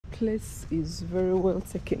place is very well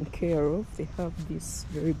taken care of. They have this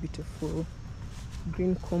very beautiful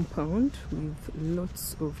green compound with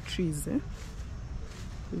lots of trees.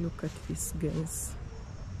 Look at this, guys.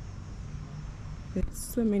 There's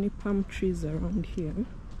so many palm trees around here.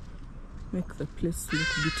 Make the place look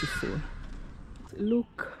beautiful.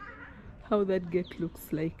 Look how that gate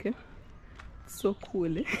looks like. It's so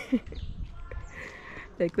cool.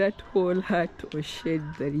 Like that whole hut or shed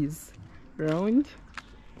that is round.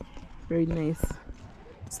 Very nice.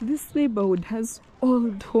 So this neighborhood has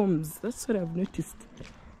old homes. That's what I've noticed.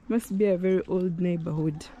 Must be a very old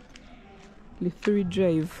neighborhood. Lithuli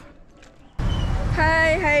Drive.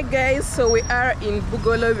 Hi guys, so we are in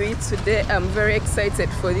Bugolobi today. I'm very excited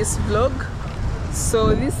for this vlog.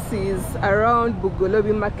 So this is around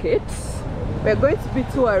Bugolobi market. We're going to be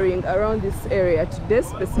touring around this area today,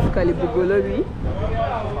 specifically Bugolobi.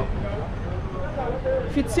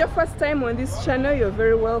 If it's your first time on this channel, you're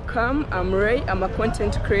very welcome. I'm Rae, I'm a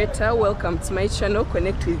content creator. Welcome to my channel,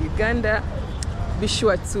 Connect with Uganda. Be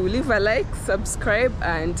sure to leave a like, subscribe,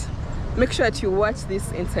 and make sure that you watch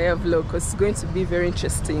this entire vlog because it's going to be very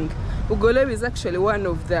interesting. Bugolobi is actually one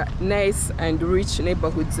of the nice and rich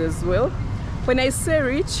neighborhoods as well. When I say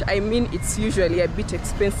rich, I mean it's usually a bit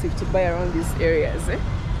expensive to buy around these areas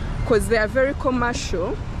because they are very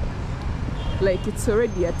commercial. Like it's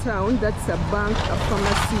already a town. That's a bank, a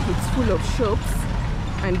pharmacy. It's full of shops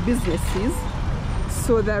and businesses.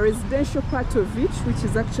 So the residential part of it, which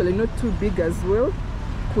is actually not too big as well,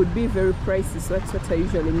 could be very pricey. So that's what I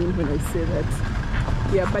usually mean when I say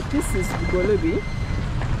that. Yeah, but this is Bugolobi,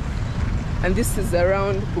 and this is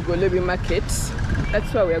around Bugolobi market.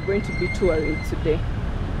 That's why we are going to be touring today.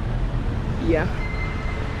 Yeah,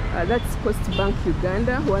 that's Post Bank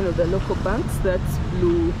Uganda, one of the local banks. That's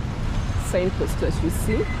blue signpost that you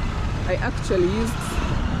see. I actually used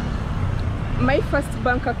my first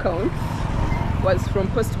bank account was from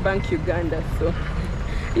Post Bank Uganda, so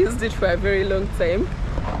I used it for a very long time.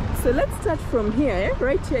 So let's start from here.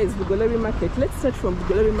 Right here is Bugolobi market. Let's start from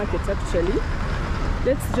Bugolobi market actually.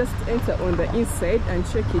 Let's just enter on the inside and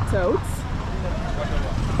check it out.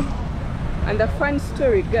 And the fun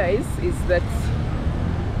story, guys, is that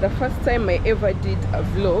the first time I ever did a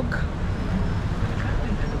vlog,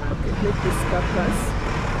 okay, let this car pass.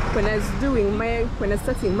 When I was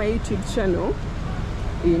starting my YouTube channel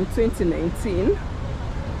in 2019,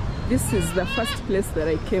 this is the first place that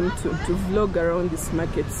I came to vlog around this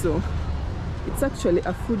market. So it's actually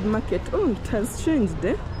a food market. Oh, it has changed,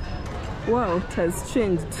 eh? Wow, it has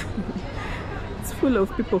changed. It's full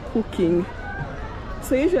of people cooking.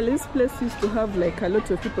 So usually this place used to have like a lot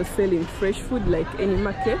of people selling fresh food like any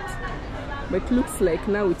market, but it looks like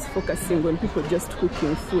now it's focusing on people just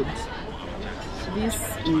cooking food. This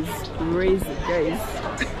is crazy, guys.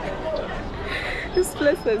 This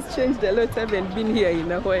place has changed a lot. I haven't been here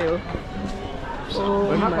in a while.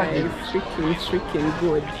 Oh my freaking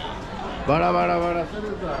god.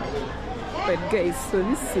 But guys, so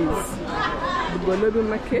this is the Bugolobi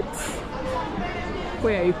market,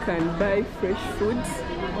 where you can buy fresh food,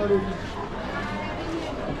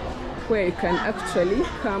 where you can actually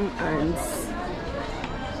come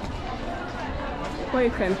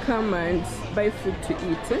and buy food to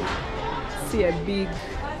eat. See a big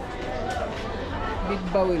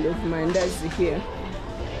bowl of mandazi here.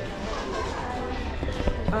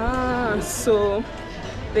 So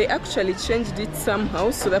they actually changed it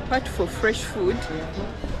somehow. So the part for fresh food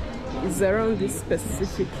is around this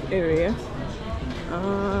specific area.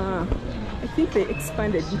 I think they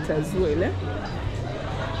expanded it as well.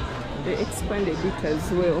 They expanded it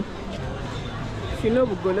as well. If you know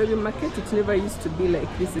Bugolobi market, it never used to be like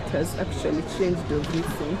this. It has actually changed of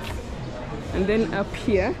recent. And then up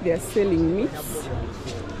here they are selling meats,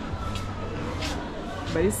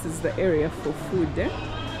 but this is the area for food.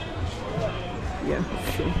 Yeah,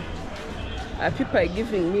 so people are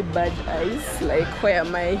giving me bad eyes, like why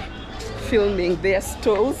am I filming their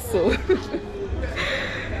stalls? So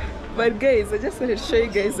but guys, I just wanted to show you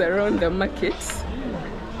guys around the market,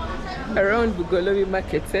 around Bugolobi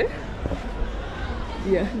market.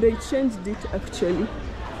 Yeah, they changed it actually.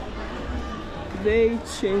 They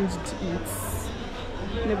changed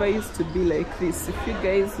it. Never used to be like this. If you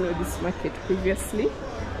guys know this market previously,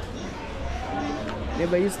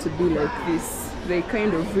 never used to be like this. They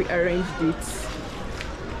kind of rearranged it.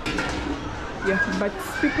 Yeah, but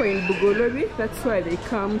people in Bugolobi, that's why they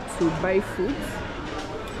come to buy food.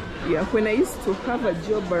 Yeah, when I used to have a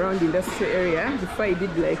job around industrial area before I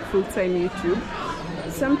did like full-time YouTube,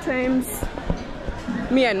 sometimes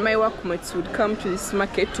me and my workmates would come to this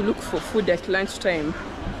market to look for food at lunchtime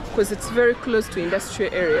because it's very close to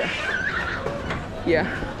industrial area. Yeah,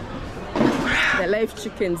 The live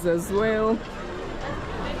chickens as well.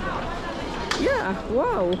 Yeah,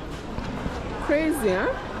 wow. Crazy,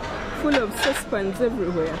 huh? Full of saucepans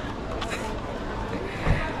everywhere.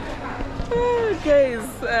 Oh, guys,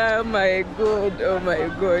 oh my god, oh my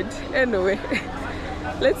god. Anyway,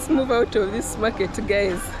 let's move out of this market,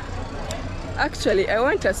 guys. Actually, I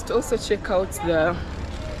want us to also check out the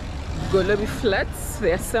Bugolobi flats.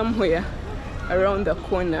 They are somewhere around the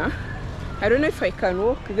corner. I don't know if I can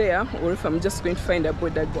walk there or if I'm just going to find a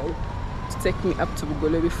border guy to take me up to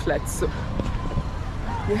Bugolobi flats. So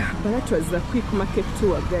yeah, but that was a quick market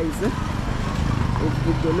tour, guys, of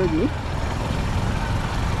Bugolobi.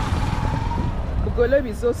 Bugolobi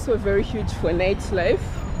is also very huge for nightlife.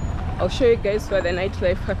 I'll show you guys where the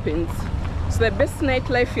nightlife happens. So the best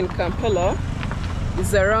nightlife in Kampala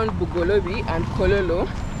is around Bugolobi and Kololo.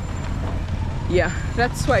 Yeah,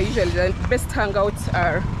 that's why usually the best hangouts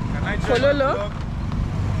are Kololo.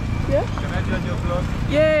 Yeah? Can I join your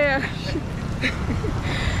vlog? Yeah,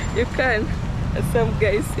 you can. Some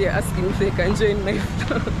guys here asking if they can join my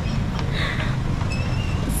vlog.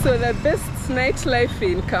 So the best nightlife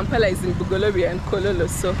in Kampala is in Bugolobi and Kololo.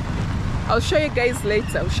 So I'll show you guys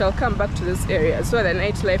later. We shall come back to those areas where the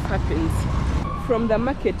nightlife happens. From the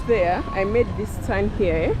market there, I made this turn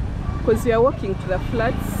here because we are walking to the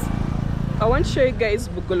flats. I want to show you guys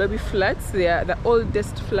Bugolobi flats. They are the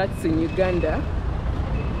oldest flats in Uganda.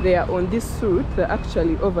 They are on this route. They're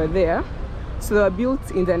actually over there. So they were built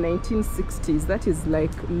in the 1960s. That is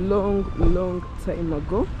like long time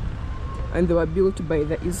ago. And they were built by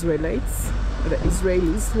the Israelites, the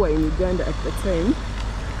Israelis who were in Uganda at the time.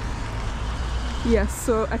 Yeah,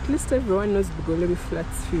 so at least everyone knows Bugolobi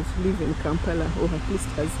flats if you live in Kampala, or at least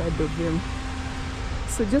has heard of them.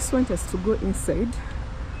 So just want us to go inside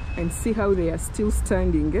and see how they are still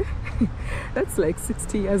standing. That's like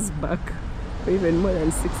 60 years back, or even more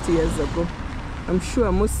than 60 years ago. I'm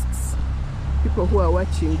sure most people who are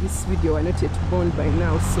watching this video are not yet born by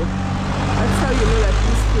now, so that's how you know that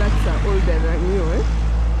these flats are older than you.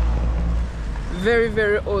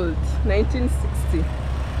 Very old. 1960.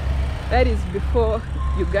 That is before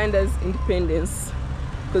Uganda's independence,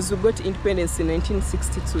 because we got independence in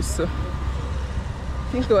 1962. So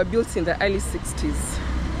I think they were built in the early 60s.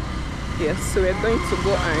 Yes, so we're going to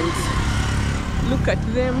go and look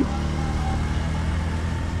at them.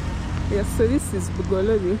 Yes, so this is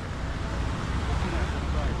Bugolobi.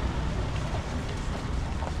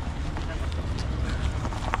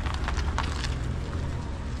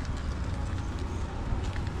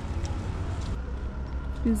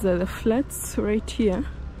 These are the flats right here,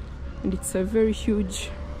 and it's a very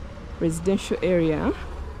huge residential area.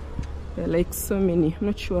 There are like so many. I'm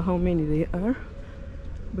not sure how many they are,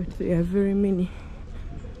 but there are very many.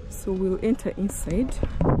 So we'll enter inside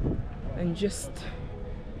and just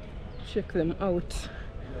check them out.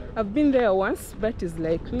 I've been there once, but it's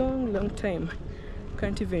like long time.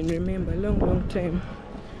 Can't even remember. Long time.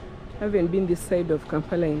 I haven't been this side of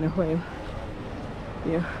Kampala in a while.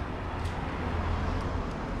 Yeah.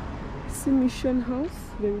 See Mission House.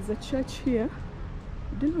 There is a church here.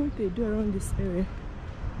 I don't know what they do around this area.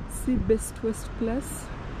 See Best West Plus.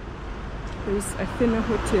 There is Athena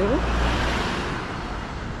Hotel.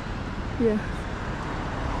 Yeah.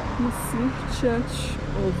 You see Church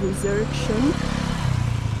of Resurrection.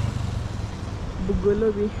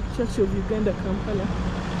 Bugolobi, Church of Uganda, Kampala.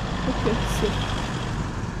 Okay, so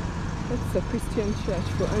that's a Christian church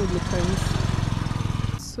for Anglicans.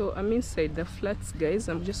 So I'm inside the flats, guys.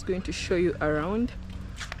 I'm just going to show you around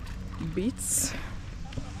bits.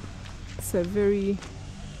 It's a very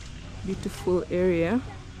beautiful area,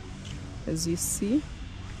 as you see.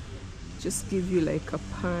 Just give you like a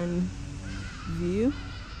pan view.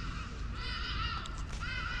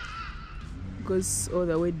 Goes all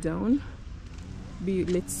the way down.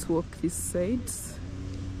 Let's walk this side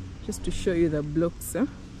just to show you the blocks.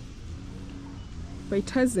 But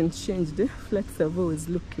it hasn't changed. Flats have always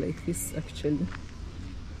looked like this, actually.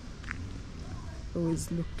 Always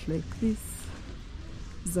looked like this.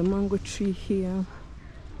 There's a mango tree here.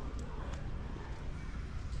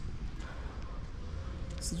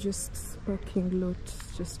 It's just parking lot,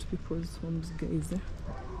 just people's homes, guys.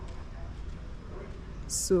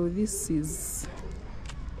 So this is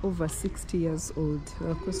over 60 years old.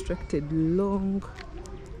 Constructed long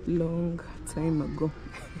time ago.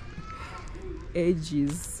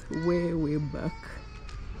 Ages way back.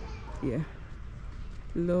 Yeah,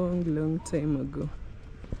 long time ago.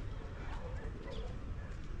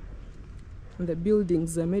 And the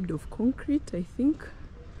buildings are made of concrete, I think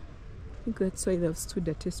that's why they've stood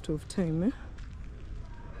the test of time.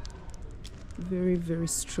 Very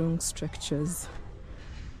strong structures.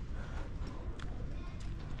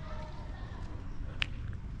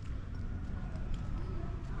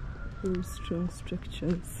 Very strong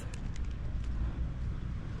structures.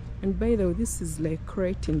 And by the way, this is like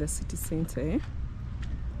right in the city center, eh?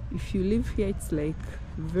 If you live here, it's like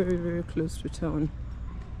very, very close to town,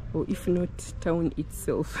 or if not town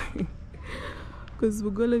itself. Because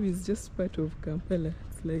Bugolobi is just part of Kampala.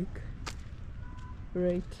 It's like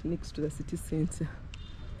right next to the city center.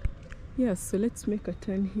 Yeah, so let's make a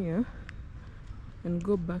turn here and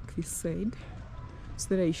go back this side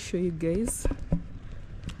so that I show you guys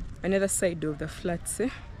another side of the flats, eh?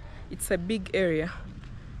 It's a big area.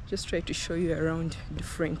 Just try to show you around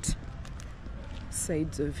different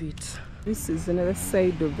sides of it. This is another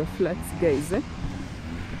side of the flats, guys, eh?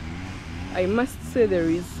 I must say there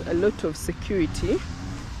is a lot of security,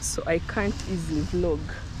 so I can't easily vlog.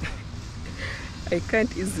 I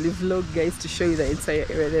can't easily vlog, guys, to show you the entire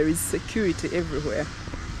area. There is security everywhere,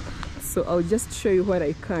 so I'll just show you what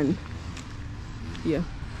I can. Yeah,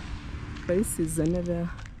 but this is another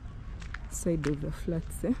side of the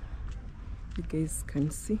flats, eh? You guys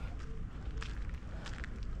can see.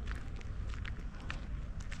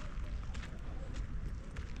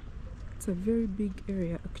 It's a very big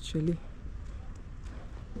area actually.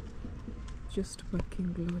 Just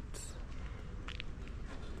parking lots.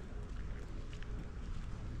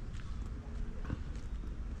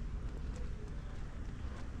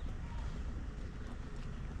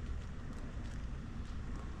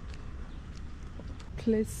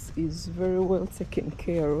 Place is very well taken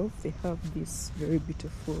care of. They have this very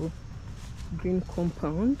beautiful green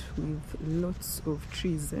compound with lots of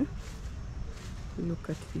trees, eh? Look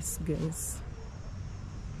at this, guys.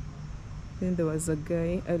 Then there was a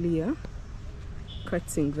guy earlier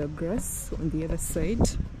cutting the grass on the other side.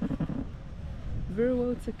 Very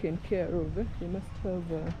well taken care of, eh? They must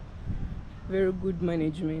have a very good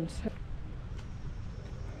management.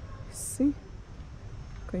 See?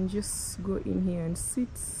 Can just go in here and sit.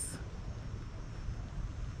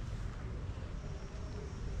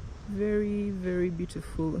 Very, very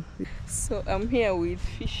beautiful. So I'm here with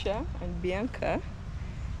Fisher and Bianca.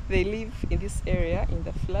 They live in this area in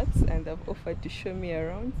the flats, and they've offered to show me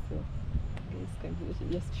around. So you guys can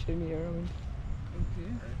just show me around.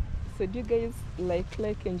 Okay. So do you guys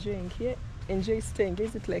like enjoying here? Enjoy staying?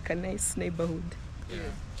 Is it like a nice neighborhood? Yeah.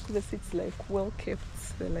 Because it's like well kept.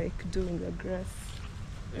 They're like doing the grass.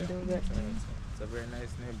 Yeah, and all that. it's a very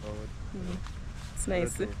nice neighborhood. It's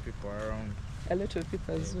nice. A lot of people around. A lot of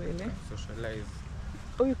people as well, eh? Socialize.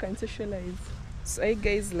 Oh, you can socialize. So are you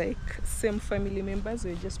guys like same family members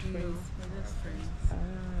or just friends? No, we're just friends.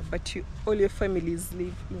 But all your families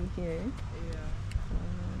live in here, eh?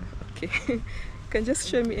 Yeah. Okay. You can just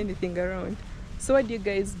show me anything around. So what do you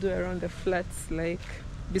guys do around the flats, like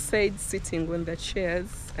besides sitting on the chairs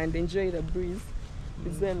and enjoy the breeze?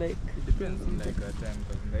 Is there like... It depends on like our time,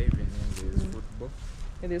 because in the evening there's football.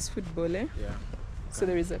 Yeah, there's football, eh? Yeah. So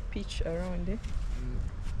there is a pitch around, eh?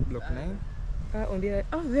 Block 9? On the other...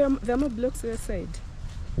 Oh, there are more blocks on the side.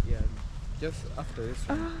 Yeah. Just after this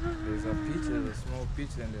one, there's a pitch, there's a small pitch,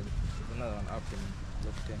 and then there's another one up in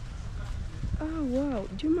block 10. Oh, wow.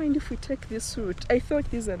 Do you mind if we take this route? I thought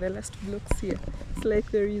these are the last blocks here. It's like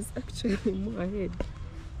there is actually more ahead.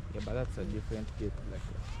 Yeah, but that's a different gate. Like,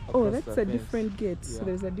 oh, that's a different gate. Yeah. So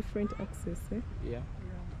there's a different access, eh? Yeah.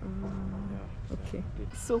 Yeah. Okay.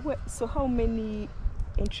 So how many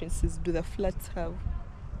entrances do the flats have?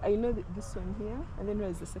 I know that this one here, and then where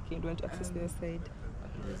is the second one to access the other side?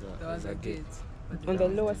 There was a gate. On the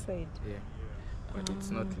lower side? Yeah. But it's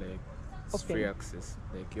not like it's free access.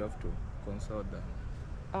 Like you have to consult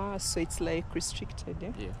them. So it's like restricted,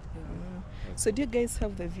 eh? Yeah. So do you guys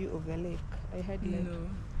have the view of the lake? I had like... No.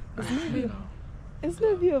 There's no view. There's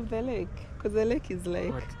no view of the lake, because the lake is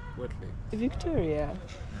like... What lake? Victoria.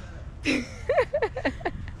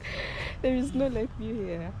 There is no lake view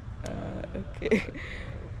here. Okay.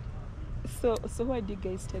 So where do you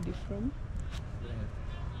guys study from?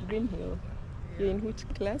 Green Hill. You're in which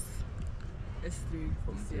class? S3.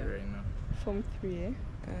 From 3 right now. Form 3, eh?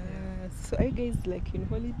 So are you guys like in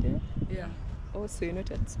holiday? Yeah. Also, you're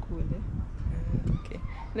not at school, eh? Okay.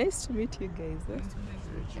 Nice to meet you guys.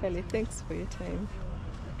 Kale, thanks for your time.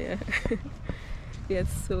 Yeah. Yeah,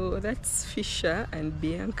 so that's Fisher and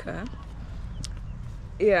Bianca.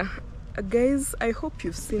 Yeah, guys, I hope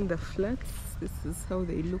you've seen the flats. This is how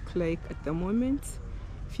they look like at the moment.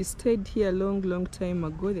 If you stayed here a long time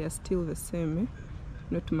ago, they are still the same, eh?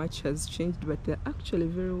 Not much has changed, but they're actually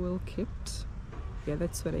very well kept. Yeah,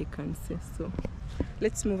 that's what I can say. So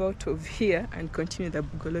let's move out of here and continue the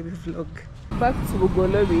Bugolobi vlog. Back to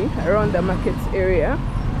Bugolobi, around the market area.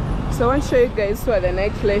 So I want to show you guys where the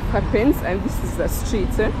nightlife happens, and this is the street.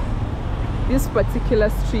 This particular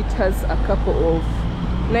street has a couple of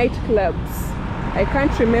nightclubs. I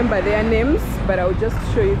can't remember their names, but I'll just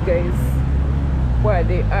show you guys where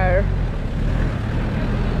they are.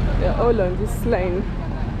 They're all on this line.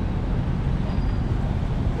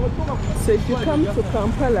 So if you come to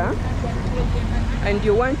Kampala and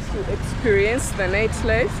you want to experience the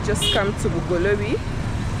nightlife, just come to Bugolobi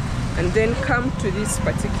and then come to this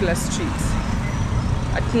particular street.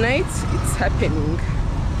 At night it's happening.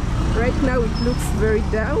 Right now it looks very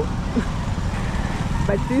dull,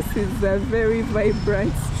 but this is a very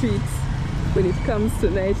vibrant street when it comes to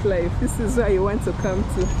nightlife. This is where you want to come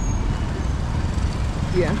to.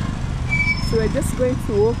 Yeah, so we're just going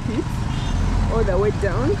to walk it all the way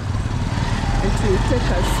down until it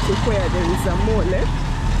take us to where there is a mall,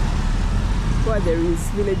 where there is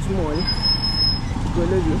village mall,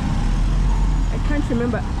 Bugolobi. I can't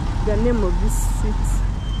remember the name of this street.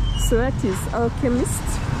 So that is Alchemist,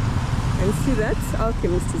 and see that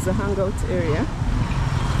Alchemist is a hangout area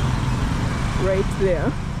right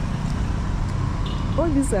there. All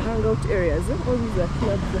these are hangout areas, all these are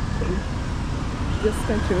clubs actually. Just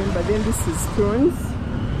can't remember. Then this is Thrones.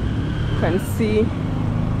 You can see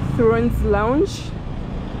Thrones Lounge.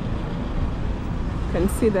 You can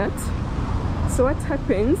see that. So what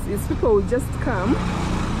happens is people will just come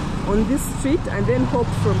on this street and then hop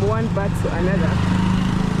from one bar to another.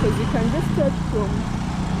 Because you can just start from,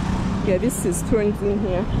 yeah, this is Thrones in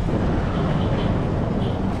here.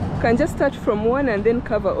 You can just start from one and then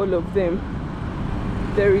cover all of them.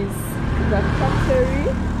 There is the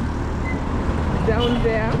factory down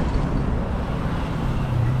there.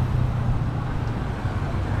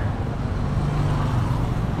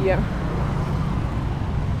 Yeah.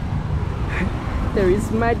 There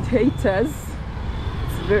is Mad Haters.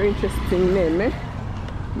 It's a very interesting name, eh?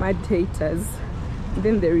 Mad Haters.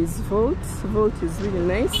 Then there is Vault. Vault is really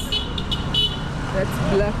nice. That's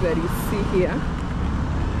black that you see here.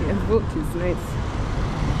 Yeah, Vault is nice.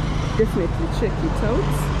 Definitely check it out.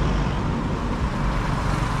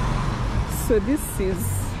 So this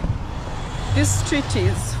street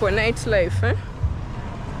is for nightlife, eh?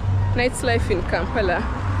 Nightlife in Kampala.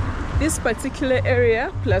 This particular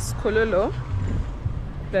area plus Kololo,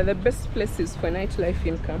 they're the best places for nightlife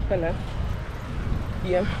in Kampala.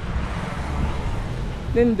 Yeah.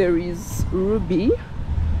 Then there is Ruby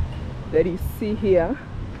that you see here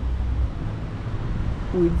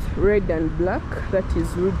with red and black. That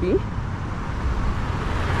is Ruby.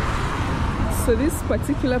 So this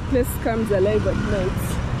particular place comes alive at night,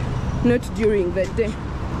 not during the day.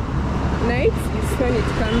 Night is when it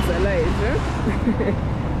comes alive, eh?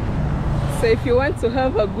 So if you want to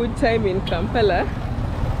have a good time in Kampala,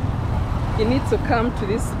 you need to come to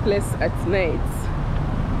this place at night.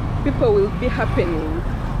 People will be happening.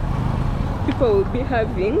 People will be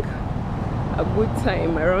having a good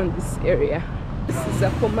time around this area. This is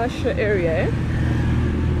a commercial area, eh,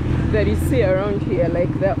 that you see around here,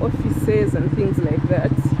 like the offices and things like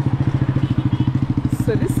that.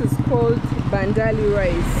 So this is called Bandali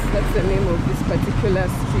Rise. That's the name of this particular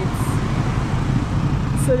street.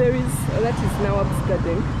 So there is, that is Nawab's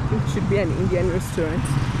Garden. It should be an Indian restaurant.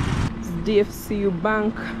 It's DFCU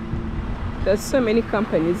Bank. There's so many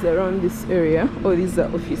companies around this area. Oh, these are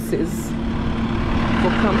offices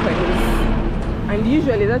for companies. And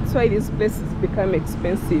usually that's why these places become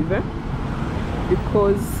expensive, eh?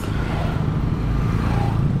 Because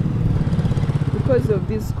of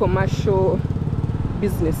these commercial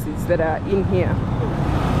businesses that are in here.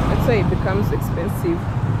 That's why it becomes expensive,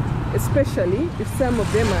 especially if some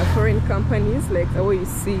of them are foreign companies, like the way you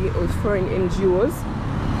see, or foreign NGOs,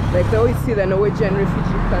 like the way you see the Norwegian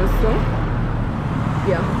Refugee Council.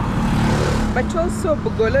 Yeah. But also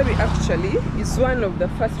Bugolobi actually is one of the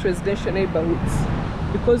first residential neighborhoods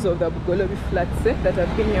because of the Bugolobi flats, eh, that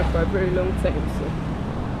have been here for a very long time. So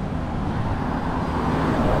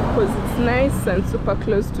because it's nice and super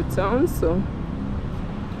close to town, so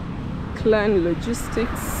Clan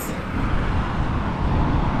Logistics.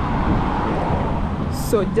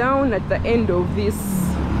 So down at the end of this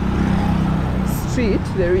street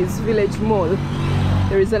there is Village Mall.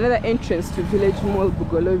 There is another entrance to Village Mall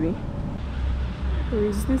Bugolobi. There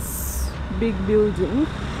is this big building.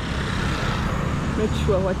 Not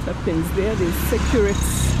sure what happens there. There's Securix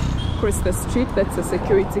across the street. That's a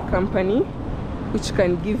security company which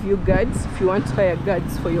can give you guards if you want to hire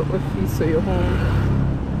guards for your office or your home.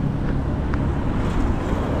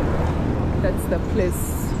 That's the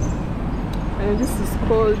place. And this is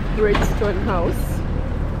called Redstone House.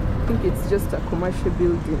 I think it's just a commercial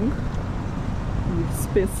building with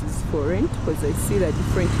spaces for rent, because I see the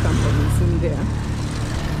different companies in there.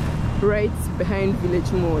 Right behind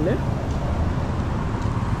Village Mall, eh?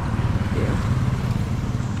 Yeah.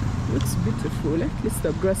 looks beautiful. At least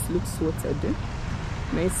the grass looks watered,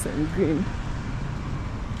 nice and green.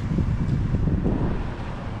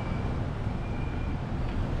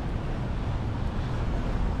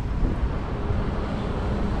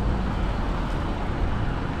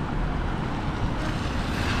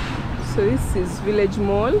 So this is Village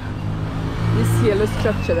Mall. This yellow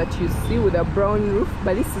structure that you see with a brown roof,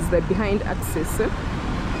 but this is the behind access.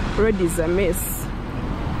 Road is a mess.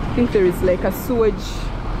 I think there is like a sewage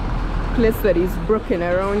place that is broken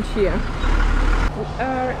around here. We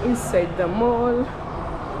are inside the mall.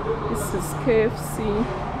 This is KFC.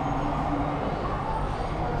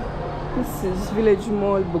 This is Village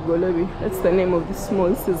Mall Bugolobi. That's the name of this mall.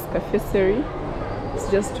 This is Cafeteria.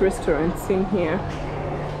 It's just restaurants in here.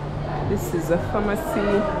 This is a pharmacy.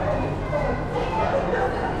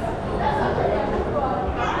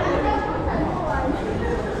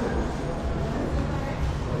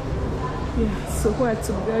 Yeah, so where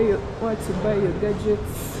to buy your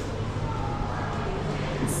gadgets.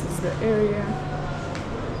 This is the area.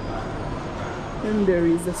 And there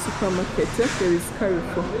is a supermarket. There is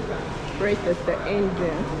Carrefour right at the end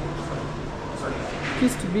there. It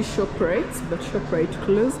used to be ShopRite, but ShopRite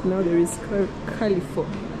closed. Now there is Carrefour.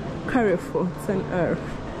 It's an R.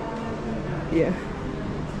 Yeah.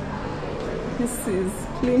 This is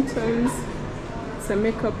Clinton's. It's a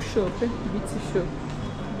makeup shop, beauty shop.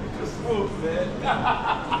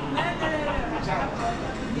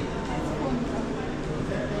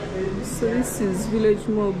 So this is Village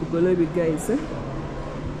Mall Bugolobi, guys.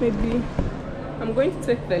 Maybe I'm going to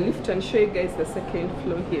take the lift and show you guys the second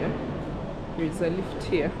floor here. There is a lift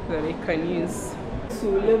here that I can use to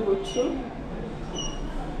level 2.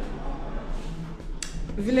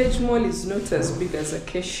 Village Mall is not as big as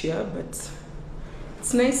Acacia, but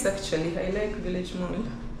it's nice actually. I like Village Mall.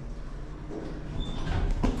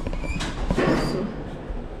 So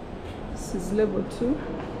this is level 2.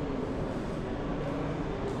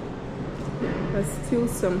 There's still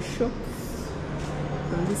some shops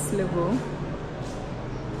on this level.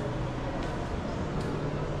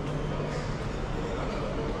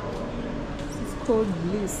 This is called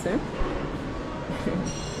Bliss,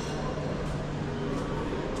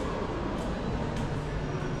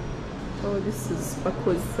 Oh, this is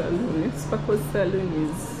Sparkle's Saloon. Sparkle's Saloon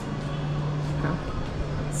is...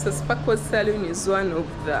 So Sparkle's Saloon is one of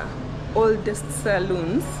the oldest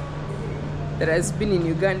saloons that has been in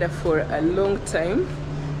Uganda for a long time,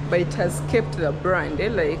 but it has kept the brand,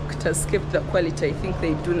 like it has kept the quality. I think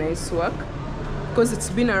they do nice work because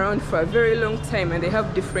it's been around for a very long time, and they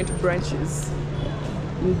have different branches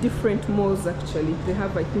in different malls actually. They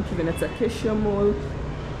have, I think, even at Acacia Mall,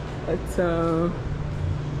 at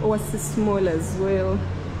Oasis Mall as well.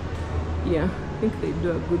 Yeah, I think they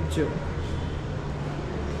do a good job.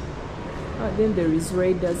 Then there is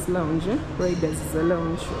Raiders Lounge. Raiders is a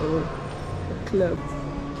lounge or a club.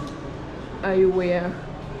 Eyewear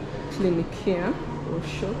clinic here or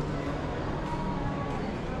shop.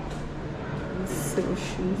 Sell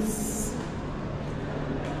shoes.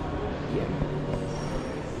 Yeah.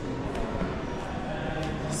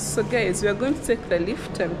 So guys, we are going to take the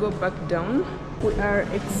lift and go back down. We are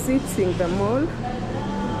exiting the mall.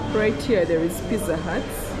 Right here there is Pizza Hut.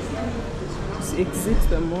 Just exit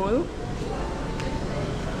the mall.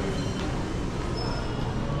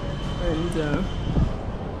 And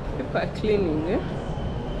people are cleaning.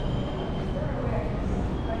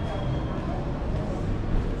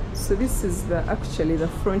 So this is actually the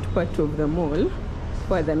front part of the mall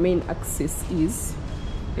where the main access is.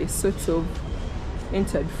 I sort of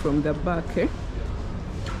entered from the back,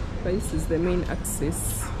 but this is the main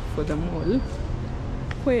access for the mall,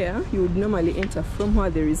 where you would normally enter from, where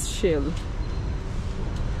there is Shell.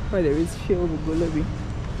 Where there is Shell Bugolobi.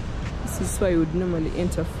 This is where you would normally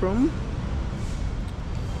enter from.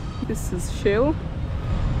 This is Shell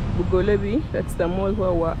Bugolobi. That's the mall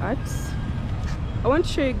where we're at. I want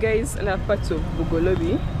to show you guys another part of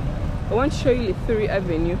Bugolobi. I want to show you Lithuli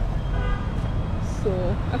Avenue. So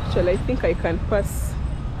actually I think I can pass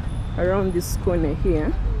around this corner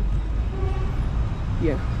here.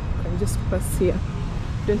 Yeah, I can just pass here.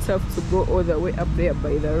 Don't have to go all the way up there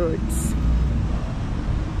by the roads.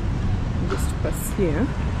 Just pass here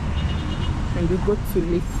and we go to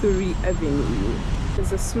Lithuli Avenue.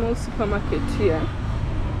 There's a small supermarket here.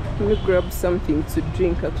 Let me grab something to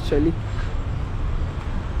drink actually.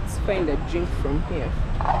 Let's find a drink from here.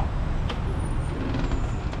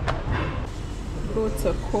 Got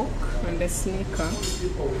a Coke and a sneaker.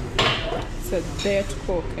 It's a diet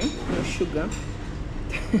Coke, no sugar.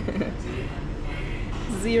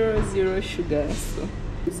 0 sugar. So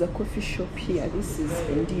there's a coffee shop here. This is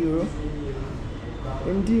Endiro.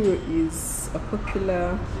 Ndiro is a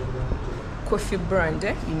popular coffee brand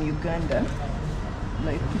in Uganda,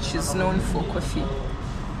 like which is known for coffee.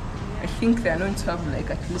 I think they are known to have like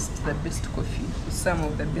at least the best coffee, some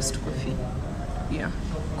of the best coffee. Yeah,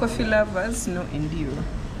 coffee lovers know Ndiro.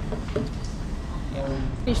 Yeah.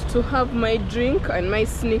 Finished to have my drink and my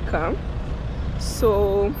sneaker,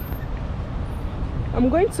 so I'm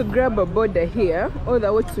going to grab a border here all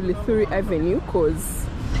the way to Lithuli Avenue because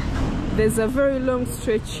there's a very long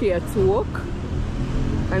stretch here to walk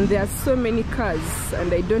and there are so many cars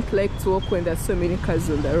and I don't like to walk when there are so many cars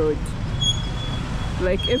on the road.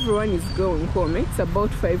 Like everyone is going home. It's about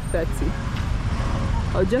 5:30.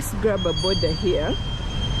 I'll just grab a border here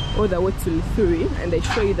all the way to Luthuli and I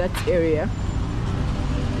show you that area.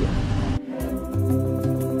 Yeah.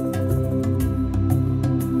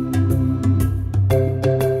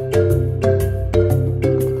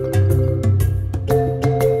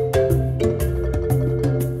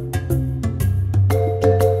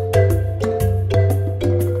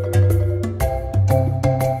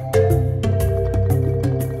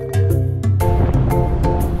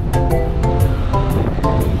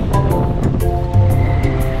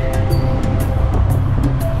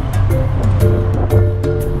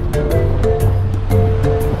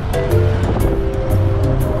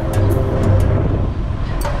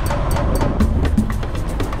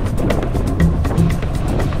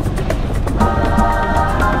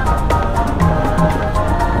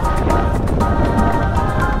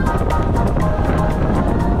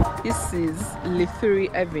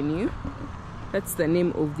 Lithuli Avenue, that's the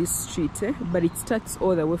name of this street, but it starts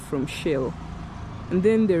all the way from Shell. And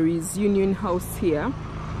then there is Union House here.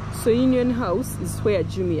 So Union House is where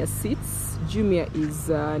Jumia sits. Jumia is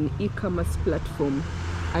an e-commerce platform,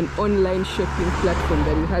 an online shopping platform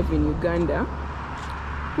that we have in Uganda,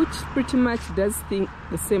 which pretty much does the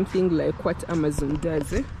same thing like what Amazon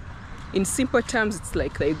does. In simple terms, it's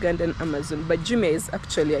like the Ugandan Amazon, but Jumia is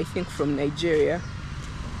actually, I think, from Nigeria.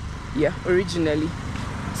 Yeah, originally.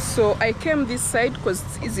 So I came this side because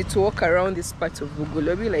it's easy to walk around this part of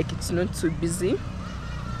Bugolobi, like it's not too busy.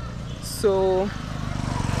 So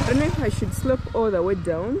I don't know if I should slope all the way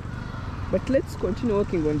down, but let's continue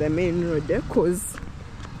walking on the main road there because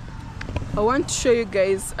I want to show you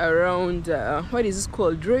guys around what is this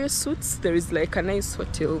called, Royal Suits. There is like a nice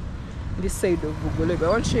hotel this side of Bugolobi. I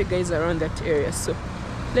want to show you guys around that area. So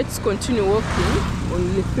let's continue walking on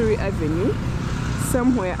Lithuli Avenue.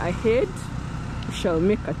 Somewhere ahead we shall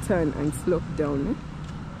make a turn and slope down,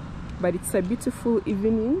 but it's a beautiful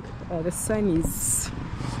evening. The sun is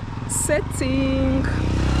setting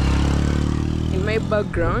in my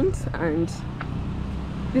background and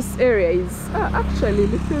this area is actually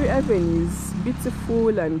Lithuli Avenue is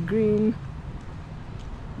beautiful and green.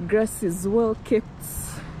 Grass is well kept.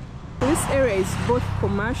 This area is both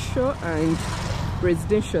commercial and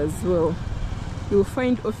residential as well. You'll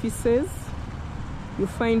find offices, you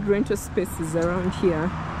find rental spaces around here.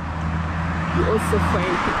 You also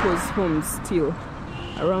find people's homes still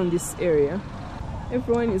around this area.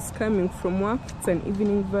 Everyone is coming from work. It's an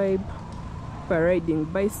evening vibe. People are riding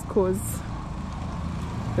bicycles.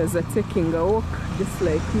 Others are taking a walk just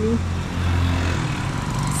like me.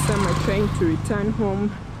 Some are trying to return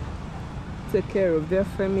home, take care of their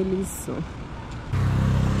families. So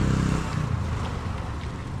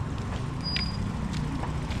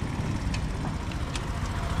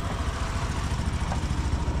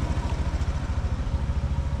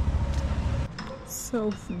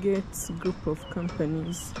Southgate's group of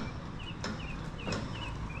companies,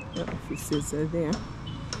 the offices are there.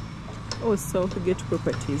 Oh, Southgate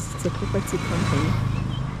Properties, it's a property company.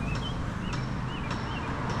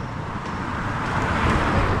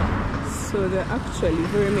 So there are actually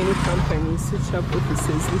very many companies which have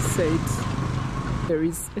offices this side. There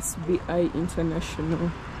is SBI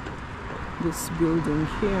International, this building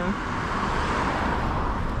here.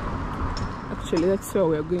 Actually, that's where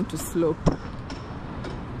we're going to slope.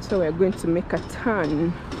 So we're going to make a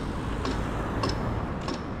turn.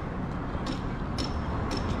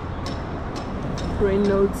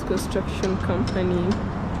 Reynolds Construction Company.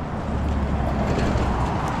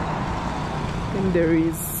 And there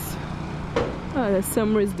is there's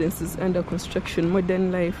some residences under construction.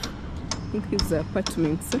 Modern Life, I think these are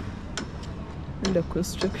apartments under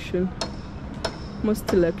construction.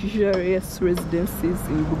 Most luxurious residences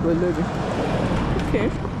in Bugolobi.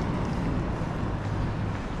 Okay.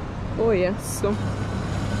 Oh yeah, so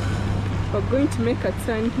we're going to make a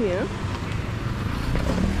turn here.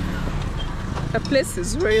 The place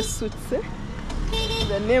is Royal Suits.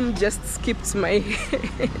 The name just skipped my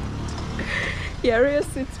head. Yeah, Royal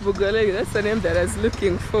Suits Bugolobi, that's the name that I was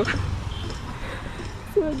looking for.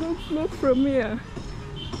 I don't know from here.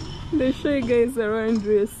 They show you guys around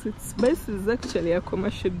Rae Suits. But this is actually a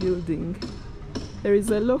commercial building. There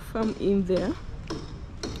is a law firm in there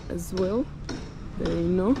as well. There you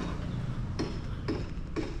know.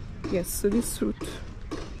 Yes, so this route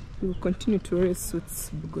will continue to Rae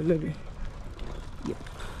Suits, Bugolobi. Yep.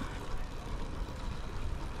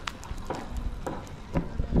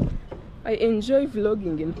 I enjoy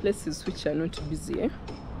vlogging in places which are not busy,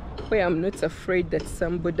 where I'm not afraid that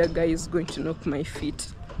some border guy is going to knock my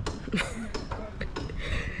feet.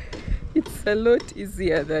 It's a lot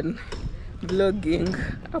easier than vlogging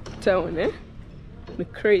uptown, the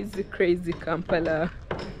crazy Kampala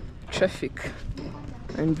traffic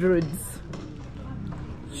and roads.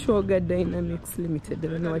 Sugar Dynamics Limited, I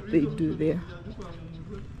don't know what they do there.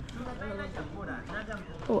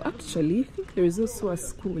 Oh, actually, I think there is also a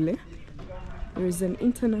school, There is an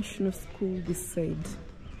international school this side,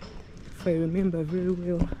 if I remember very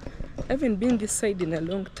well. I haven't been this side in a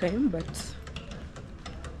long time, but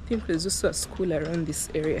I think there's also a school around this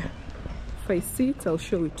area. If I see it, I'll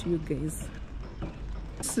show it to you guys.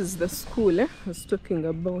 This is the school I was talking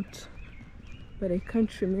about, but I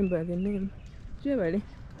can't remember the name. Yes,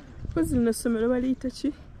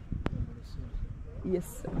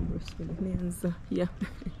 Ambrossoli. Yeah.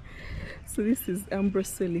 So this is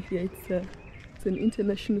Ambrossoli. Yeah, it's an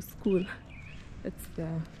international school. That's the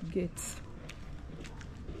gate.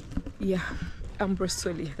 Yeah,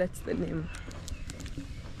 Ambrossoli, that's the name.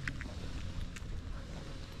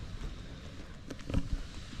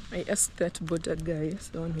 I asked that border guy,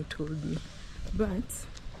 the one who told me. But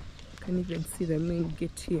you can even see the main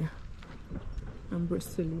gate here.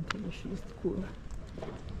 Ambrossoli International School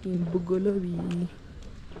in Bugolobi.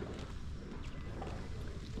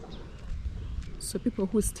 So people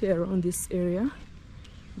who stay around this area,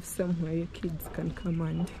 if somewhere your kids can come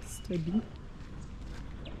and study.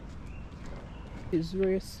 It's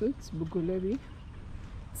Rae Suits, Bugolobi.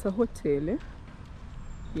 It's a hotel.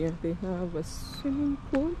 Yeah, they have a swimming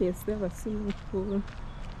pool. Yes, they have a swimming pool. You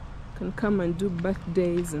can come and do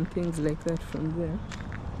birthdays and things like that from there.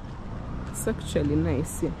 It's actually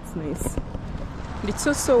nice. Yeah, it's nice. It's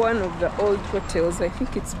also one of the old hotels. I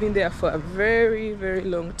think it's been there for a very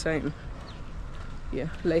long time. Yeah,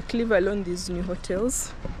 like leave alone these new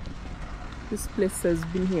hotels. This place has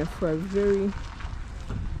been here for a very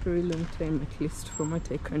long time, at least from what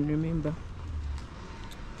I can remember.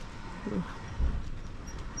 Yeah.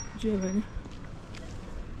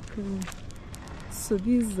 So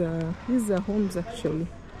these are homes actually.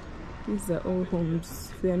 These are all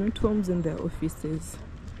homes. They are not homes and they are offices.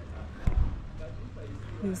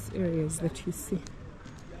 These areas that you see.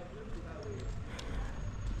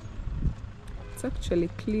 It's actually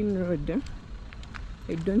clean road.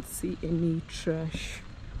 I don't see any trash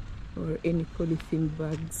or any polythene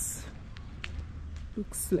bags.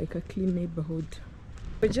 Looks like a clean neighborhood.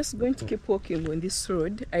 We're just going to keep walking on this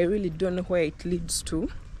road. I really don't know where it leads to.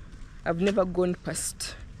 I've never gone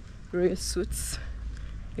past Rae Suits.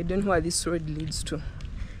 I don't know where this road leads to.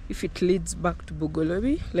 If it leads back to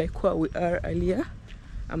Bugolobi, like where we are earlier,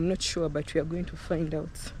 I'm not sure, but we are going to find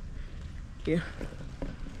out. Yeah.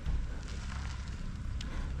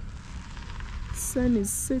 Sun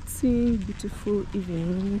is setting, beautiful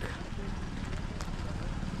evening.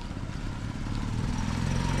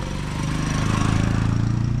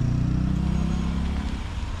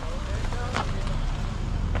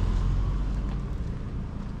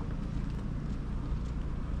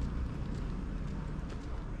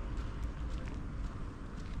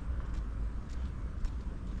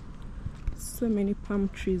 So many palm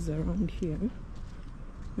trees around here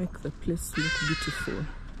make the place look beautiful.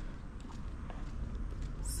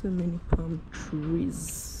 So many palm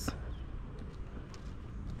trees.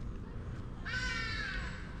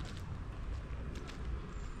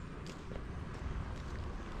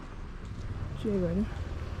 Ready?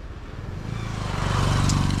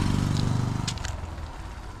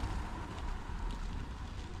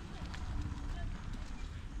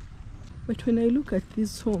 But when I look at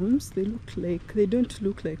these homes, they don't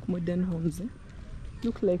look like modern homes.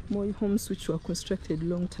 Look like more homes which were constructed a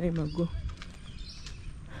long time ago.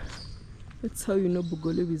 That's how you know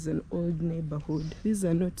Bugolobi is an old neighborhood. These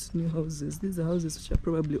are not new houses. These are houses which are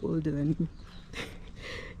probably older than me.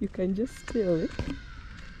 You can just tell.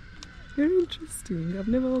 Very interesting. I've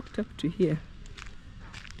never walked up to here.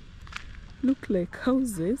 Look like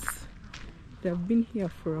houses that have been here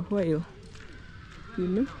for a while. You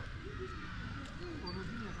know?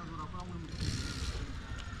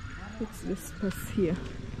 What's this pass here?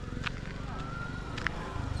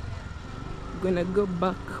 Gonna go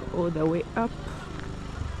back all the way up.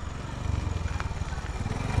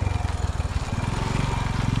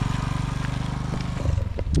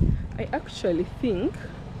 actually think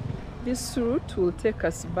this route will take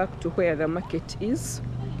us back to where the market is,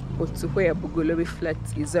 or to where Bugolobi flat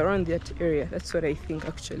is, around that area. That's what I think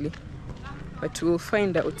actually. But we'll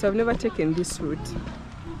find out. I've never taken this route.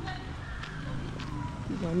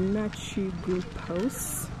 Wanachi Group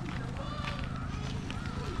House.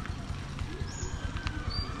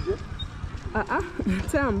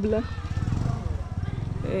 Tambla.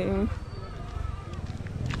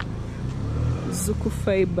 Zuku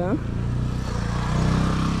Fiber.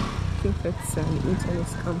 I think that's an internet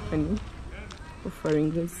company offering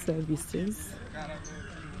those services.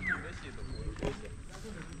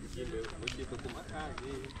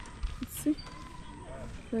 Let's see.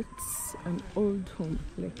 That's an old home,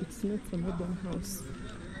 like it's not a modern house.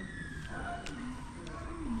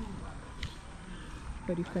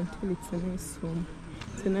 But you can tell it's a nice home.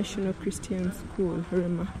 It's a National Christian School,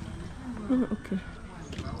 Rema. Oh, okay.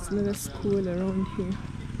 It's another school around here.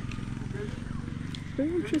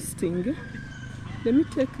 Very interesting. Let me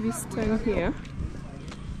take this turn here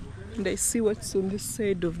and I see what's on this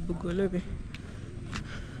side of Bugolobi.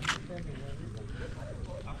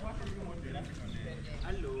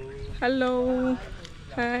 Hello.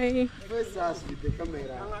 Hi.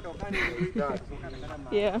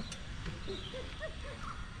 Yeah.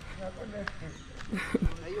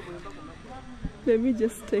 Let me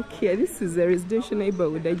just take here. This is a residential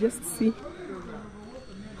neighborhood. I just see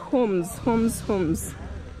homes.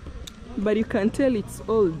 But you can tell it's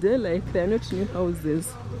old. Like they're not new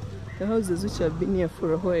houses. The houses which have been here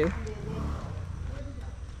for a while.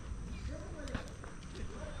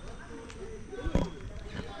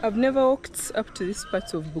 I've never walked up to this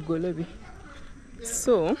part of Bugolobi,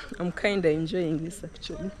 so I'm kinda enjoying this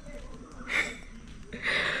actually.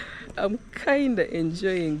 I'm kinda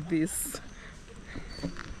enjoying this.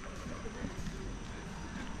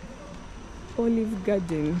 Olive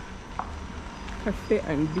Garden Cafe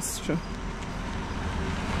and Bistro.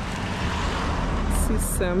 See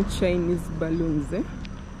some Chinese balloons, eh?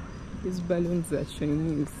 These balloons are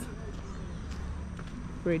Chinese.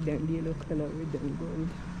 Red and yellow color, red and gold.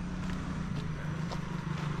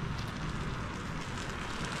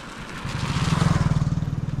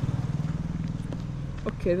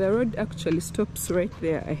 Okay, the road actually stops right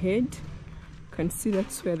there ahead. You can see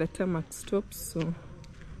that's where the tarmac stops, so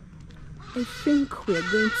I think we are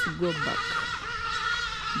going to go back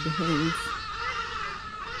behind.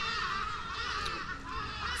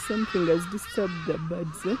 Something has disturbed the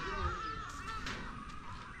birds, eh?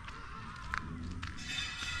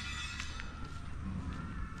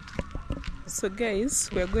 So guys,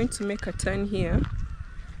 we are going to make a turn here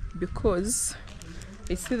because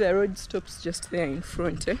I see the road stops just there in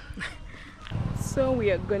front, eh? So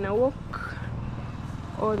we are gonna walk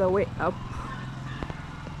all the way up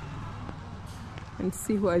and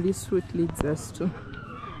see where this route leads us to.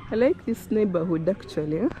 I like this neighborhood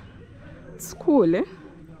actually, eh? It's cool, eh?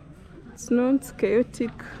 It's not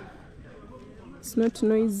chaotic, it's not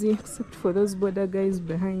noisy except for those border guys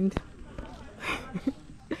behind.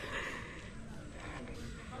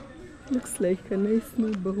 Looks like a nice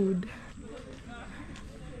neighborhood.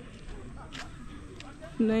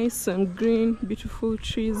 Nice and green, beautiful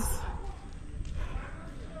trees.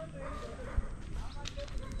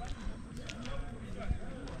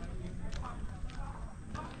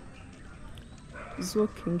 He's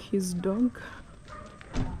walking his dog.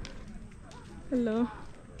 Hello.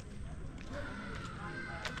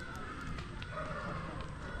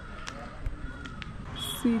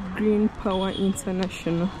 See Green Power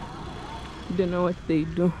International. Don't know what they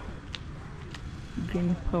do.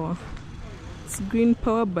 Green Power. It's Green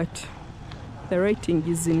Power, but the writing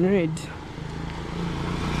is in red.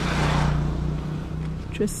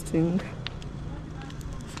 Interesting.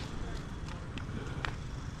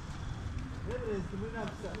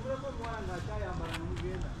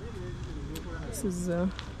 This is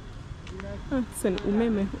it's an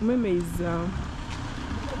Umeme. Umeme is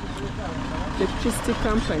electricity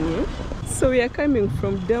company. So we are coming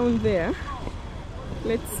from down there.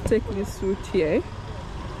 Let's take this route here.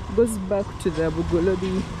 Goes back to the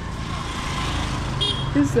Bugolobi.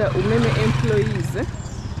 These are Umeme employees.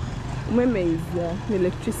 Umeme is an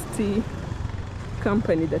electricity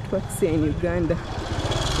company that works here in Uganda.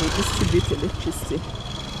 They distribute electricity.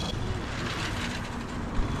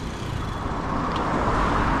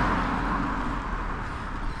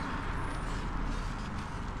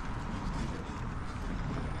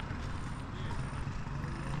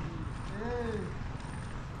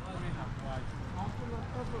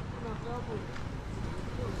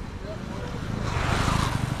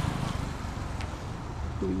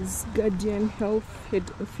 Guardian Health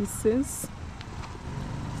head offices.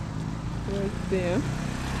 there.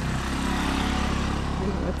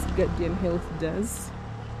 What Guardian Health does.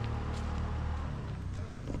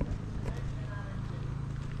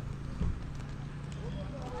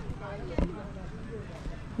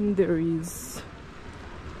 And there is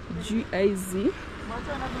GIZ,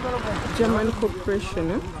 German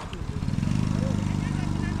Corporation. I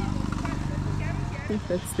think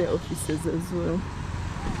that's their offices as well,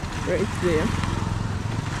 right there.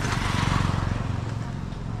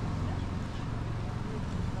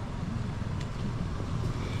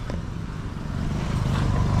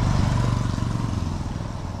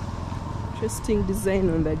 Interesting design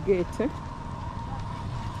on the gate.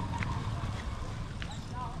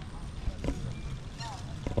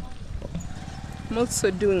 I'm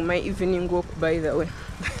also doing my evening walk, by the way.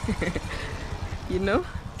 You know,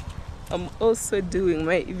 I'm also doing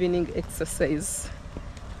my evening exercise.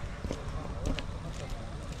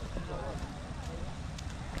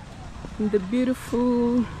 In the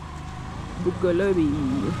beautiful Bugolobi.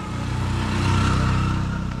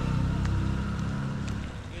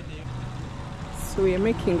 So we are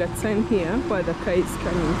making a turn here where the car is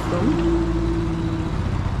coming from.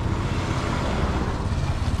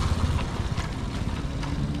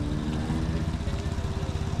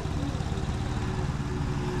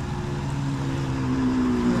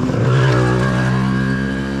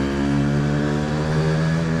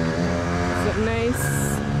 It's a nice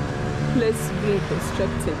place being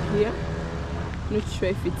constructed here. Not sure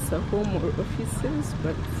if it's a home or offices,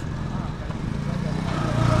 but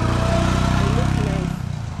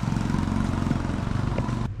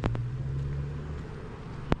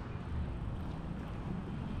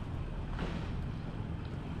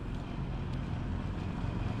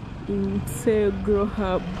Integral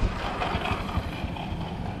Hub.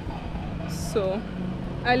 So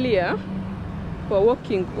earlier we're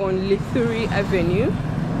walking on Lithuli Avenue.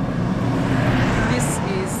 This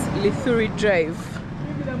is Lithuli Drive,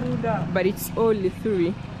 but it's all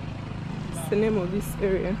Lithuli. It's the name of this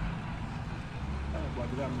area.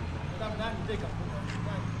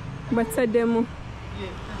 What's a demo?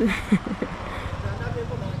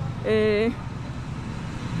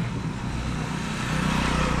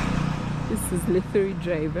 This is Lithuli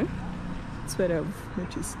Drive. That's what I've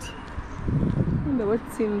noticed. I wonder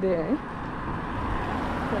what's in there.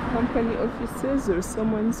 The company offices or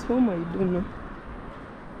someone's home, I don't know.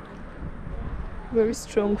 Very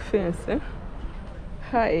strong fence,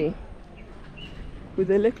 high, with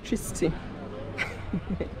electricity.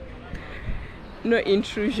 No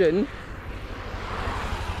intrusion.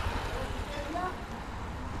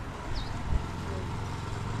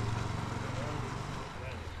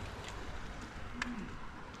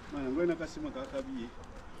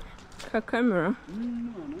 Ka camera.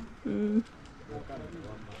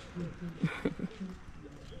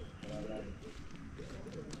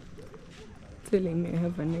 Telling me I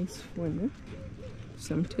have a nice phone,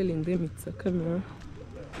 so I'm telling them it's a camera.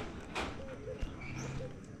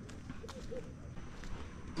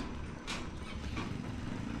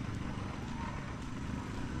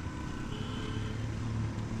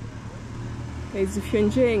 Guys, if you're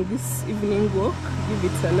enjoying this evening walk, give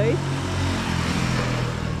it a like.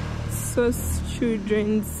 Source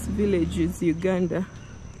Children's Villages, Uganda,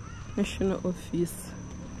 National Office.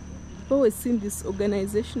 I've always seen this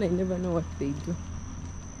organization, I never know what they do.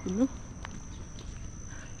 You know?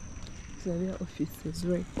 These are their offices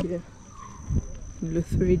right here in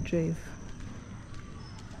Luthuli Drive.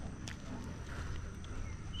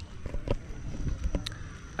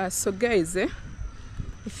 So guys, I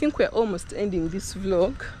think we're almost ending this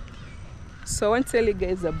vlog. So I want to tell you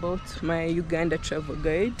guys about my Uganda travel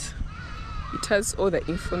guide. It has all the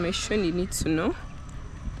information you need to know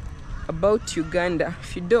about Uganda.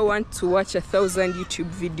 If you don't want to watch 1,000 YouTube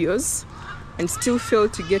videos and still fail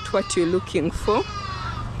to get what you're looking for,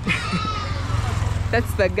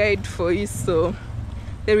 that's the guide for you. So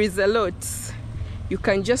there is a lot. You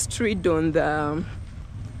can just read on the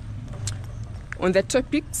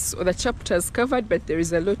topics or the chapters covered, but there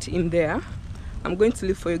is a lot in there. I'm going to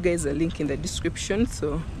leave for you guys a link in the description,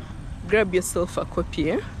 so grab yourself a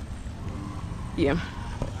copy. Yeah.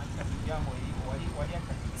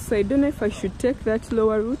 So I don't know if I should take that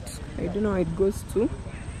lower route. I don't know how it goes to, or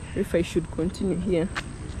if I should continue here.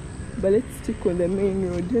 But let's stick on the main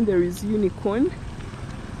road. Then there is Unicorn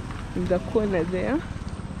in the corner there.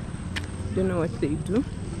 Don't know what they do.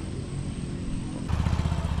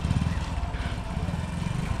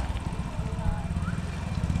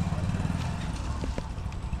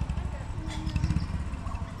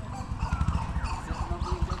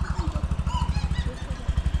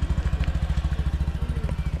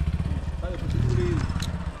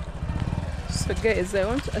 Guys, I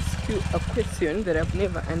want to ask you a question that I've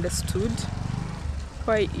never understood.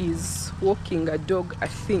 Why is walking a dog a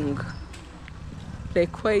thing?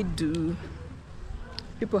 Like, why do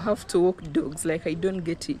people have to walk dogs? Like, I don't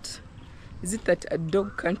get it. Is it that a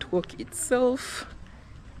dog can't walk itself?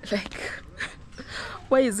 Like,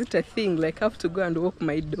 why is it a thing? Like, I have to go and walk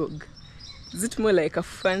my dog. Is it more like a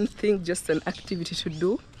fun thing, just an activity to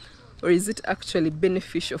do? Or is it actually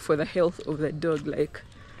beneficial for the health of the dog? Like,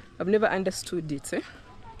 I've never understood it.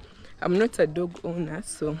 I'm not a dog owner,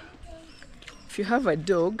 so if you have a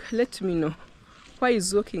dog, let me know. Why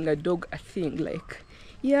is walking a dog a thing? Like,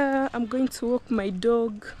 yeah, I'm going to walk my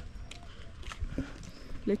dog.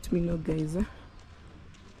 Let me know, guys.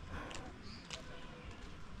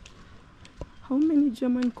 How many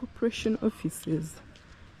German corporation offices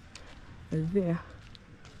are there?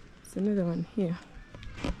 There's another one here.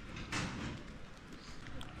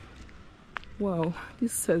 Wow,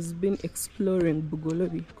 this has been exploring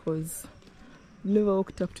Bugolobi because I've never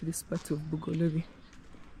walked up to this part of Bugolobi.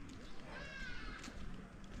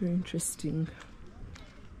 Very interesting.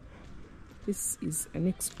 This is an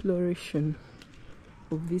exploration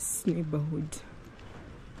of this neighborhood.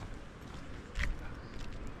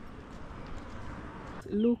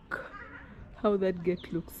 Look how that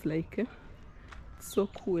gate looks like. It's so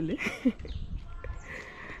cool.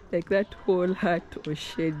 Like that whole hut or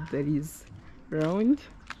shed that is round.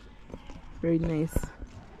 Very nice.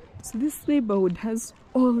 So this neighborhood has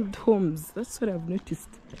old homes. That's what I've noticed.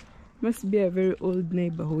 Must be a very old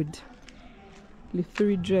neighborhood.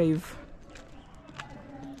 Lithuli Drive.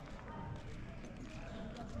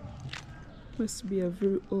 Must be a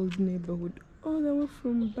very old neighborhood. All the way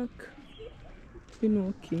from back. Been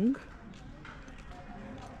walking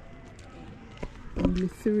on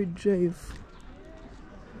Lithuli Drive.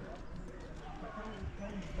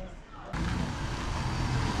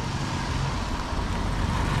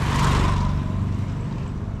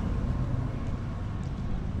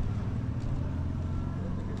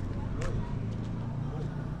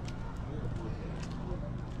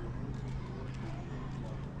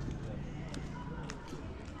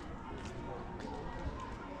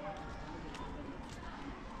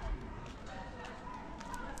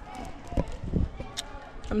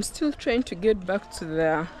 I'm still trying to get back to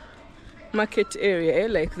the market area,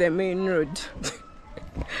 like the main road.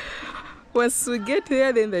 Once we get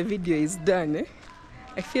there, then the video is done.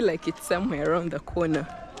 I feel like it's somewhere around the corner.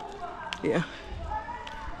 Yeah.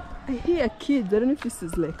 I hear kids. I don't know if this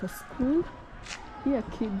is like a school. I hear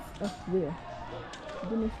kids up there. I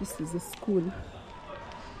don't know if this is a school.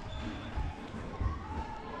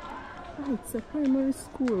 Oh, it's a primary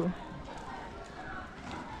school.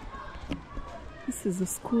 This is a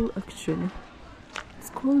school actually. It's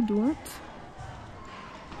called what?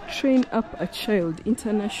 Train Up a Child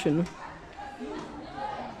International.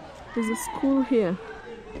 There's a school here.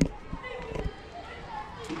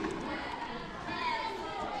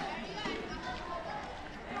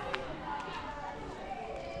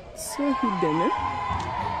 So hidden,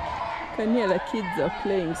 Can hear the kids are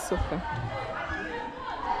playing soccer.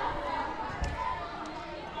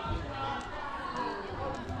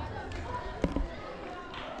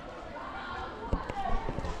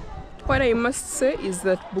 What I must say is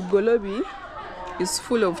that Bugolobi is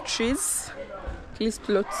full of trees, at least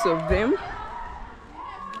lots of them.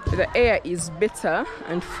 The air is better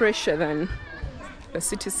and fresher than the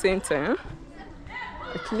city center,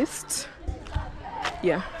 at least.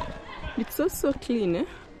 Yeah, it's also clean.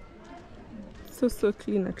 It's also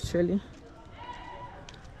clean actually.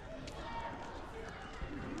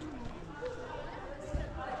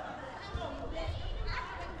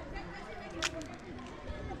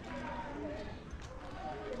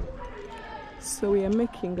 So we are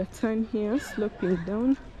making a turn here, sloping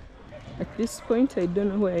down. At this point, I don't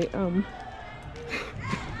know where I am.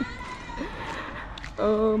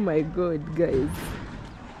 Oh my God, guys.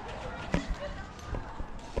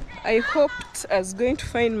 I hoped I was going to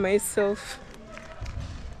find myself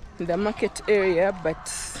in the market area,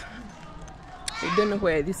 but I don't know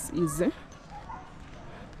where this is.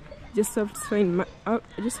 Just have to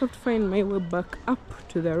find my way back up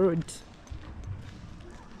to the road.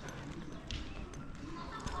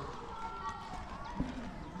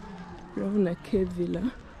 Rae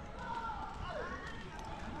Kembabazi.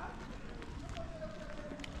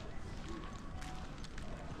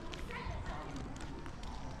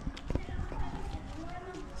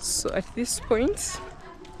 So at this point,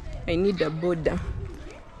 I need a border.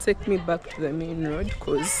 Take me back to the main road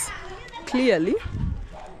because clearly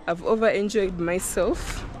I've over enjoyed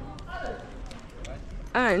myself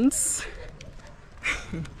and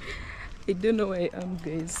I don't know where I am,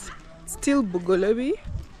 guys. Still Bugolobi,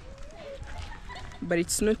 but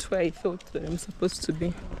it's not where I thought that I'm supposed to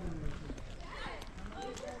be.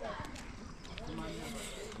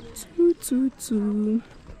 So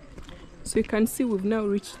you can see we've now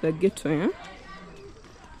reached the ghetto, yeah?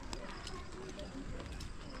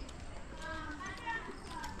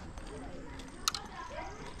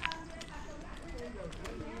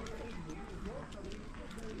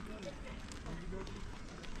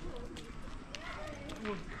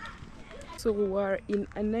 So we're in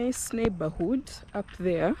a nice neighborhood up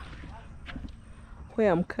there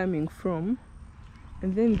where I'm coming from,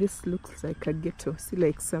 and then this looks like a ghetto. See,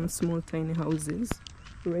 like some small tiny houses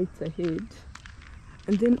right ahead,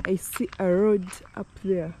 and then I see a road up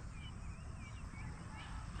there.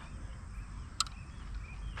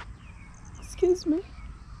 Excuse me.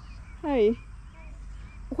 Hi.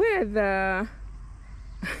 Where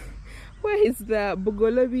is the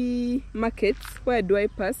Bugolobi market? Where do I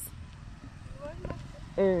pass?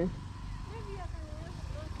 I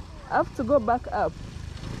have to go back up.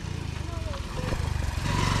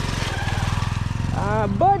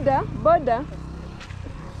 Border.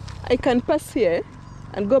 I can pass here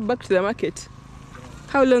and go back to the market.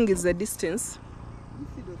 How long is the distance?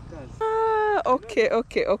 Ah, okay.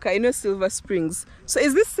 I know Silver Springs. So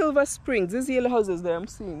is this Silver Springs? These yellow houses that I'm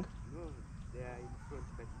seeing? No, they are in front,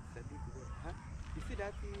 but it's a bit there. Huh? You see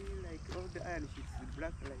that like all the iron sheets with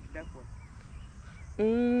black, like that one?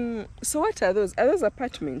 So what are those? Are those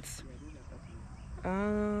apartments? Yeah, those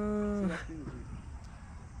are apartments.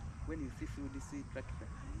 So when you see tractor,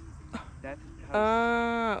 that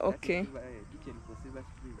house. Okay. Kitchen for Silver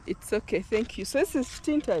Springs. It's okay, thank you. So this is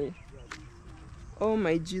Tintari. Oh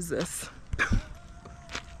my Jesus.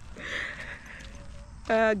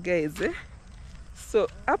 Guys, so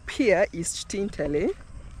up here is Tintale.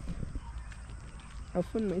 I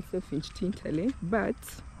found myself in Tintale, but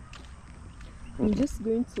I'm just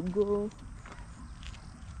going to go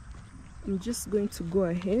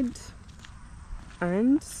ahead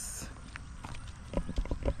and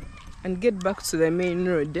get back to the main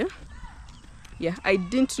road. Yeah, I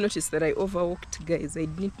didn't notice that I overwalked, guys. I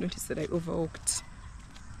didn't notice that I overwalked.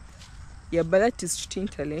 Yeah, but that is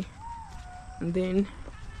Tintale. And then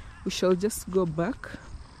we shall just go back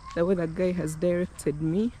the way the guy has directed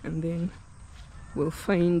me, and then we'll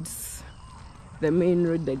find the main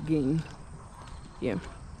road again. Yeah.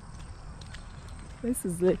 This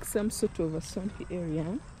is like some sort of a swampy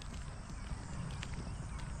area.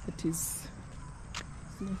 It is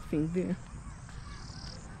nothing there.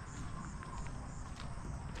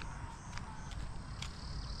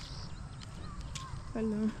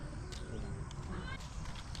 Hello.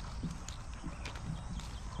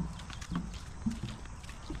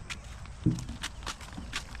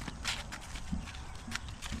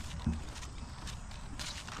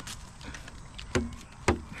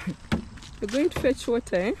 You're going to fetch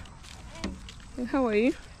water, eh? How are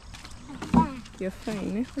you? Fine. You're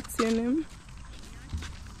fine, eh? What's your name?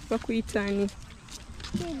 Wakuitani.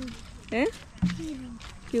 Eh?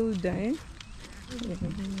 Hilda, eh?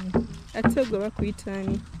 Atogo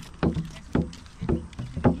Wakuitani.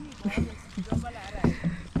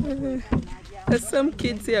 Some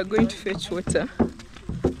kids here are going to fetch water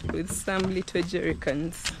with some little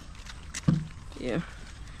jerrycans. Yeah.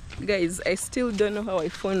 Guys, I still don't know how I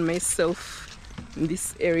found myself in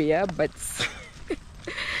this area, but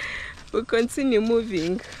we continue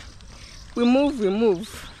moving. We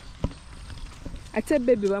move. I tell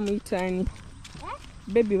baby wamuitani.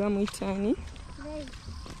 Baby wamuitani.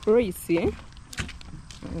 Race, eh?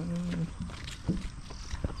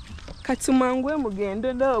 Katumangwe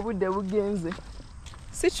mugendo da obude bugenze.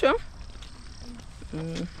 Sicho?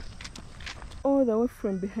 All the way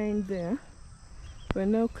from behind there. We're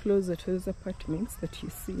now closer to those apartments that you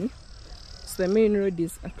see. So the main road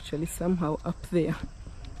is actually somehow up there.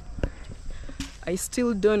 I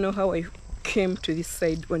still don't know how I came to this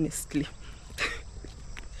side, honestly.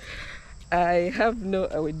 I have no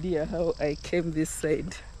idea how I came this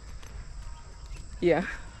side. Yeah.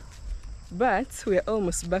 But we're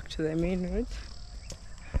almost back to the main road.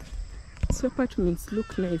 So apartments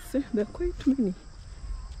look nice, eh? There are quite many.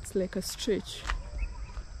 It's like a stretch.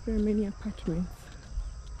 Very many apartments.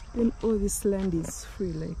 Then all this land is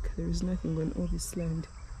free, like there is nothing on all this land.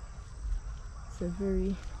 It's a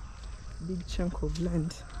very big chunk of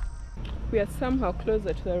land. We are somehow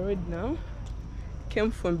closer to the road now.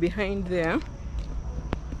 Came from behind there.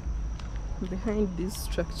 Behind these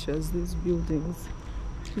structures, these buildings.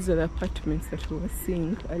 These are the apartments that we were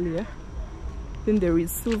seeing earlier. Then there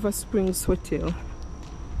is Silver Springs Hotel,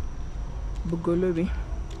 Bugolobi.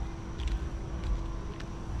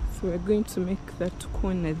 So we're going to make that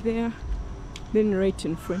corner there, then right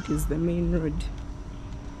in front is the main road.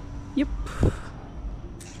 Yep,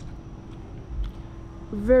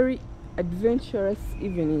 very adventurous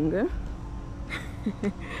evening, eh?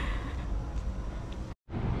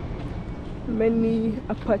 Many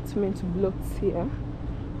apartment blocks here.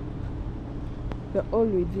 They're all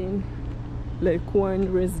within like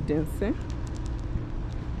one residence, eh?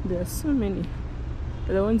 There are so many.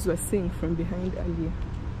 The ones we were seeing from behind earlier.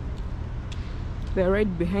 They're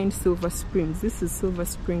right behind Silver Springs. This is Silver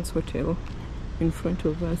Springs Hotel in front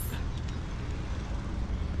of us.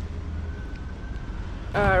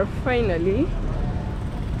 Finally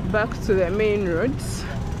back to the main roads.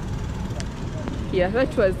 Yeah,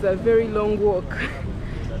 that was a very long walk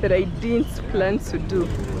that I didn't plan to do.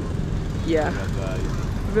 Yeah,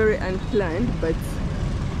 very unplanned, but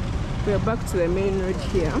we're back to the main road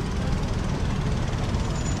here.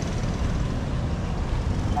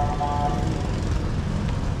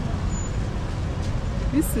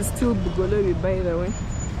 This is still Bugolobi, by the way.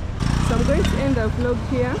 So I'm going to end the vlog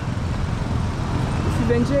here. If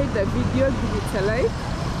you've enjoyed the video, give it a like.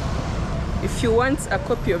 If you want a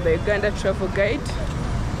copy of the Uganda travel guide,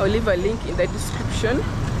 I'll leave a link in the description.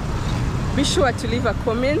 Be sure to leave a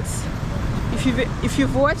comment. If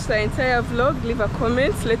you've watched the entire vlog, leave a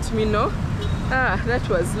comment, let me know. That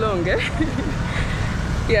was long, eh?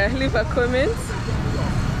 Yeah, leave a comment.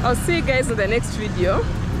 I'll see you guys in the next video.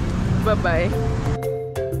 Bye bye.